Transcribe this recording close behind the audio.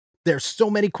There's so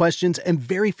many questions and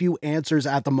very few answers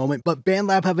at the moment, but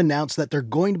Bandlab have announced that they're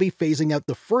going to be phasing out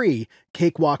the free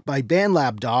Cakewalk by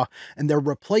Bandlab DAW, and they're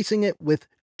replacing it with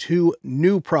two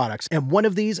new products. And one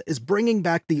of these is bringing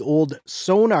back the old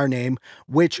Sonar name,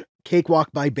 which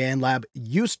Cakewalk by Bandlab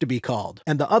used to be called.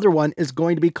 And the other one is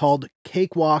going to be called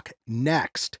Cakewalk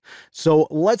Next. So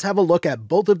let's have a look at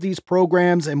both of these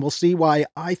programs and we'll see why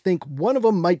I think one of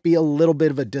them might be a little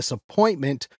bit of a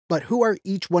disappointment. But who are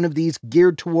each one of these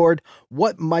geared toward?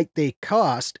 What might they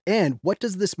cost? And what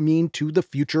does this mean to the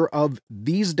future of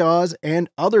these DAWs and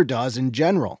other DAWs in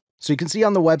general? So you can see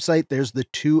on the website, there's the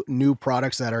two new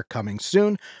products that are coming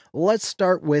soon. Let's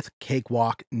start with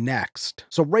Cakewalk Next.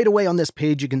 So right away on this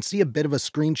page, you can see a bit of a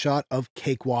screenshot of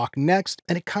Cakewalk Next,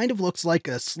 and it kind of looks like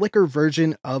a slicker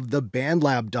version of the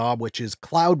Bandlab DAW, which is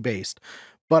cloud-based.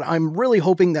 But I'm really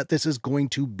hoping that this is going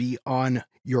to be on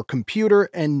your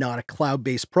computer and not a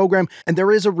cloud-based program. And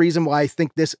there is a reason why I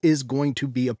think this is going to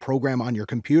be a program on your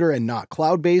computer and not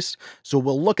cloud-based. So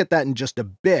we'll look at that in just a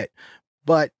bit.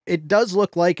 But it does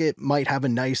look like it might have a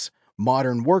nice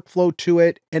modern workflow to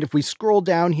it. And if we scroll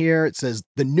down here, it says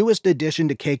the newest addition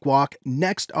to Cakewalk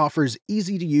Next offers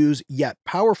easy to use yet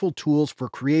powerful tools for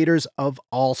creators of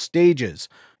all stages.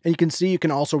 And you can see you can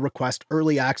also request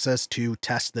early access to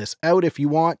test this out if you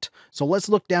want. So let's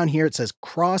look down here. It says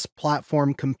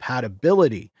cross-platform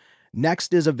compatibility.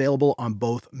 Next is available on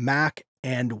both Mac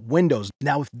and Windows.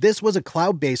 Now, if this was a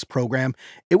cloud-based program,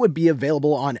 it would be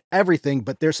available on everything,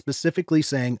 but they're specifically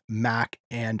saying Mac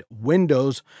and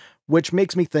Windows, which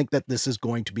makes me think that this is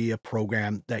going to be a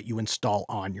program that you install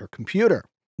on your computer.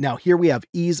 Now, here we have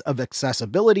ease of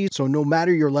accessibility. So no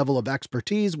matter your level of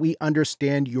expertise, we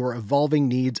understand your evolving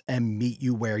needs and meet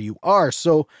you where you are.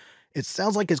 So it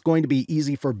sounds like it's going to be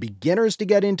easy for beginners to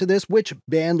get into this, which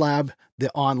Bandlab,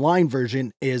 the online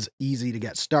version, is easy to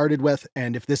get started with.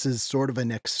 And if this is sort of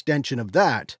an extension of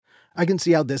that, I can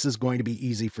see how this is going to be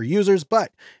easy for users.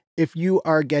 But if you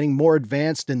are getting more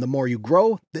advanced and the more you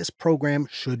grow, this program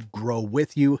should grow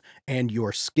with you and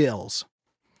your skills.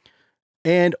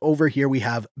 And over here we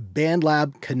have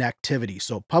Bandlab connectivity.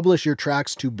 So publish your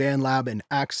tracks to Bandlab and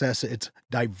access its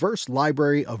diverse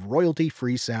library of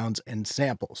royalty-free sounds and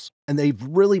samples. And they've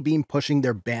really been pushing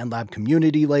their Bandlab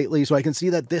community lately, so I can see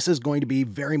that this is going to be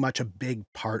very much a big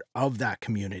part of that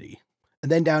community.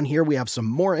 And then down here we have some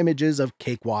more images of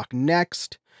Cakewalk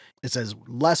Next. It says,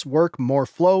 less work, more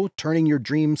flow. Turning your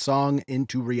dream song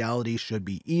into reality should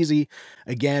be easy.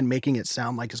 Again, making it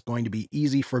sound like it's going to be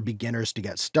easy for beginners to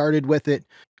get started with it.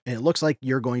 And it looks like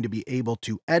you're going to be able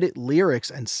to edit lyrics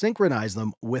and synchronize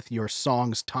them with your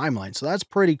song's timeline. So that's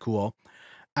pretty cool.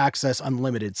 Access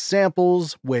unlimited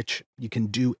samples, which you can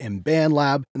do in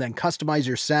Bandlab, and then customize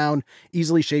your sound,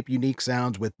 easily shape unique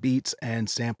sounds with beats and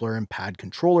sampler and pad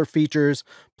controller features,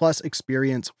 plus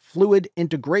experience fluid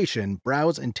integration,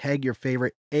 browse and tag your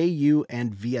favorite AU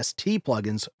and VST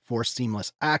plugins for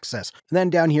seamless access. And then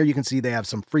down here, you can see they have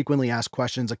some frequently asked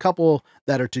questions, a couple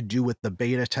that are to do with the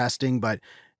beta testing, but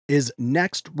is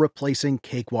Next replacing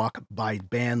Cakewalk by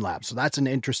Bandlab? So that's an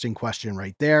interesting question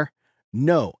right there.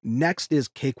 No, Next is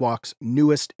Cakewalk's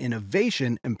newest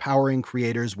innovation, empowering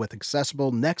creators with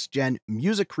accessible next-gen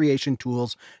music creation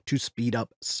tools to speed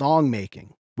up song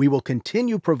making. We will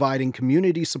continue providing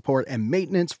community support and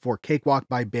maintenance for Cakewalk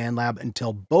by Bandlab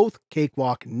until both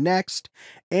Cakewalk Next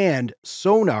and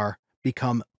Sonar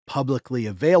become publicly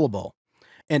available.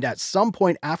 And at some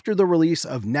point after the release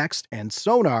of Next and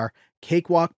Sonar,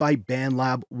 Cakewalk by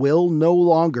Bandlab will no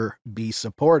longer be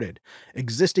supported.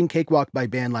 Existing Cakewalk by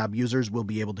Bandlab users will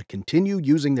be able to continue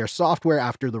using their software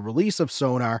after the release of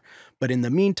Sonar, but in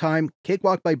the meantime,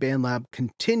 Cakewalk by Bandlab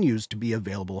continues to be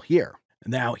available here.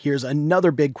 Now, here's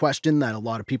another big question that a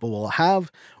lot of people will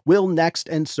have. Will Next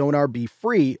and Sonar be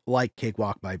free like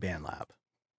Cakewalk by Bandlab?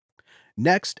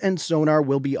 Next and Sonar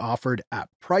will be offered at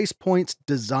price points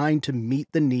designed to meet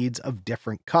the needs of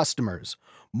different customers.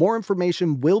 More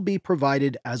information will be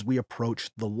provided as we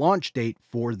approach the launch date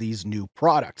for these new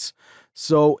products.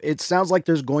 So it sounds like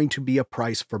there's going to be a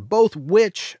price for both,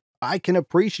 which I can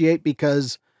appreciate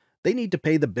because they need to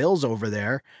pay the bills over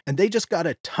there and they just got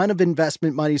a ton of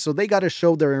investment money. So they got to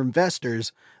show their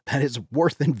investors that it's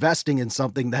worth investing in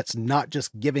something that's not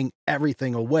just giving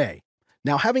everything away.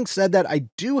 Now, having said that, I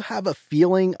do have a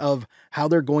feeling of how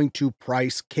they're going to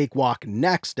price Cakewalk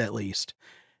Next, at least.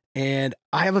 And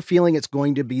I have a feeling it's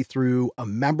going to be through a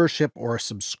membership or a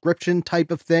subscription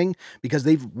type of thing, because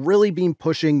they've really been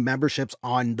pushing memberships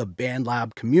on the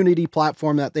Bandlab community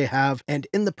platform that they have. And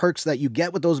in the perks that you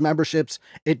get with those memberships,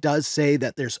 it does say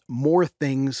that there's more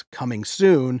things coming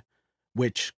soon,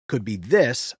 which could be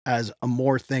this as a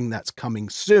more thing that's coming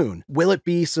soon. Will it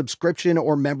be subscription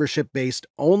or membership based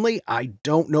only? I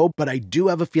don't know, but I do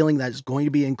have a feeling that it's going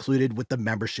to be included with the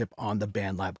membership on the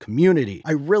Bandlab community.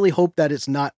 I really hope that it's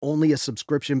not only a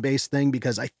subscription based thing,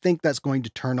 because I think that's going to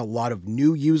turn a lot of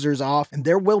new users off, and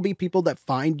there will be people that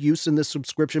find use in this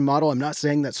subscription model. I'm not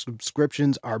saying that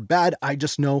subscriptions are bad. I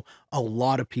just know a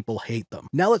lot of people hate them.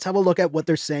 Now let's have a look at what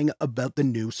they're saying about the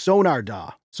new Sonar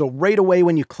DAW. So right away,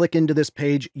 when you click into this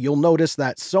page, you'll notice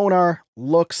that Sonar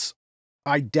looks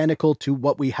identical to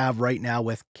what we have right now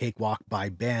with Cakewalk by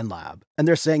Bandlab. And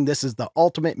they're saying this is the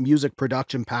ultimate music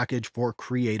production package for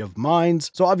creative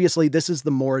minds. So obviously this is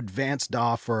the more advanced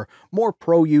DAW for more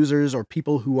pro users or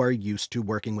people who are used to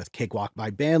working with Cakewalk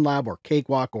by Bandlab or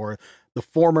Cakewalk or the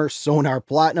former Sonar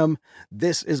Platinum.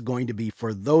 This is going to be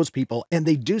for those people. And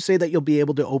they do say that you'll be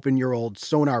able to open your old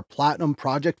Sonar Platinum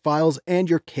project files and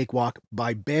your Cakewalk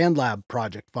by Bandlab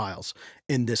project files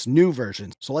in this new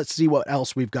version. So let's see what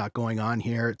else we've got going on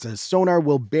here. It says Sonar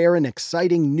will bear an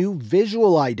exciting new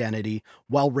visual identity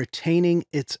while retaining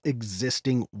its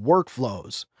existing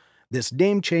workflows. This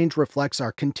name change reflects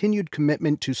our continued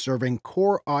commitment to serving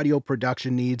core audio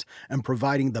production needs and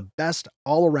providing the best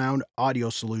all-around audio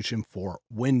solution for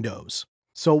Windows.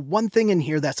 So one thing in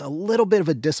here that's a little bit of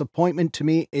a disappointment to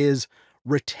me is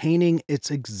retaining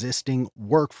its existing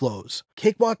workflows.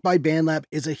 Cakewalk by Bandlab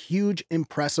is a huge,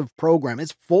 impressive program.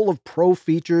 It's full of pro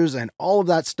features and all of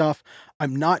that stuff.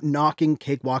 I'm not knocking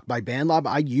Cakewalk by Bandlab.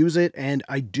 I use it and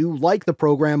I do like the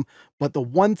program, but the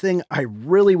one thing I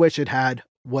really wish it had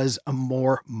was a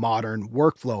more modern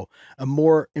workflow, a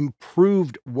more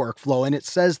improved workflow. And it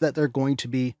says that they're going to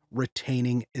be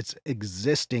retaining its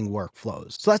existing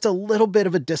workflows. So that's a little bit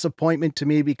of a disappointment to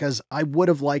me, because I would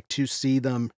have liked to see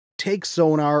them take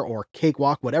Sonar or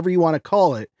Cakewalk, whatever you want to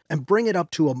call it, and bring it up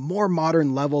to a more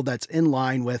modern level that's in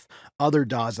line with other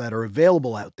DAWs that are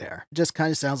available out there. It just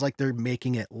kind of sounds like they're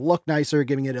making it look nicer,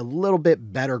 giving it a little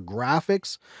bit better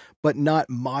graphics, but not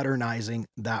modernizing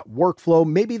that workflow.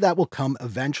 Maybe that will come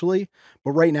eventually,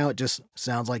 but right now it just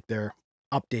sounds like they're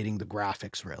updating the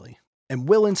graphics really. And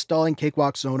will installing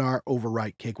Cakewalk Sonar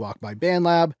overwrite Cakewalk by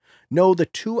Bandlab? No, the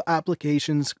two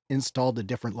applications installed at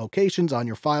different locations on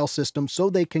your file system so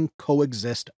they can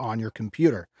coexist on your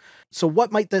computer. So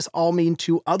what might this all mean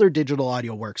to other digital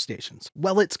audio workstations?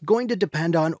 Well, it's going to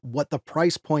depend on what the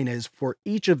price point is for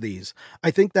each of these.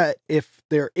 I think that if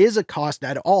there is a cost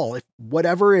at all, if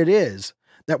whatever it is,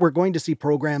 that we're going to see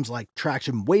programs like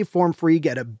Tracktion Waveform Free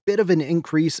get a bit of an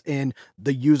increase in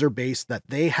the user base that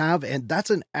they have. And that's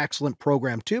an excellent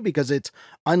program too, because it's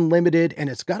unlimited and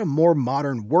it's got a more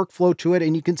modern workflow to it,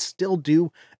 and you can still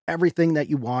do everything that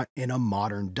you want in a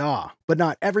modern DAW. But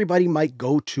not everybody might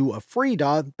go to a free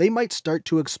DAW. They might start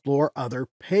to explore other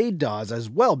paid DAWs as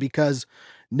well, because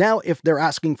now if they're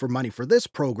asking for money for this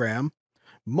program,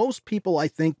 most people, I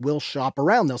think, will shop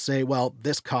around. They'll say, well,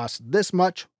 this costs this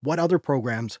much. What other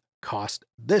programs cost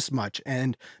this much?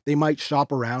 And they might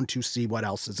shop around to see what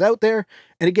else is out there.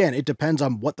 And again, it depends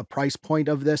on what the price point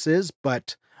of this is,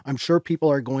 but I'm sure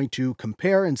people are going to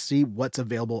compare and see what's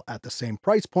available at the same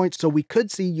price point. So we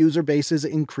could see user bases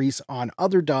increase on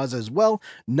other DAWs as well,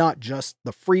 not just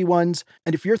the free ones.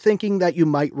 And if you're thinking that you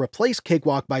might replace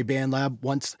Cakewalk by Bandlab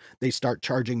once they start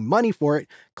charging money for it,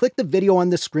 click the video on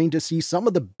the screen to see some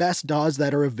of the best DAWs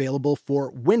that are available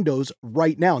for Windows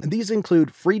right now. And these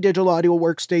include free digital audio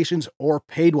workstations or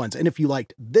paid ones. And if you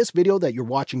liked this video that you're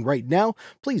watching right now,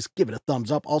 please give it a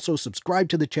thumbs up. Also subscribe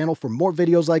to the channel for more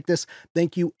videos like this.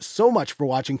 Thank you so much for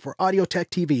watching. For Audio Tech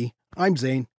TV, I'm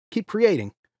Zane. Keep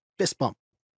creating. Fist bump.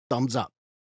 Thumbs up.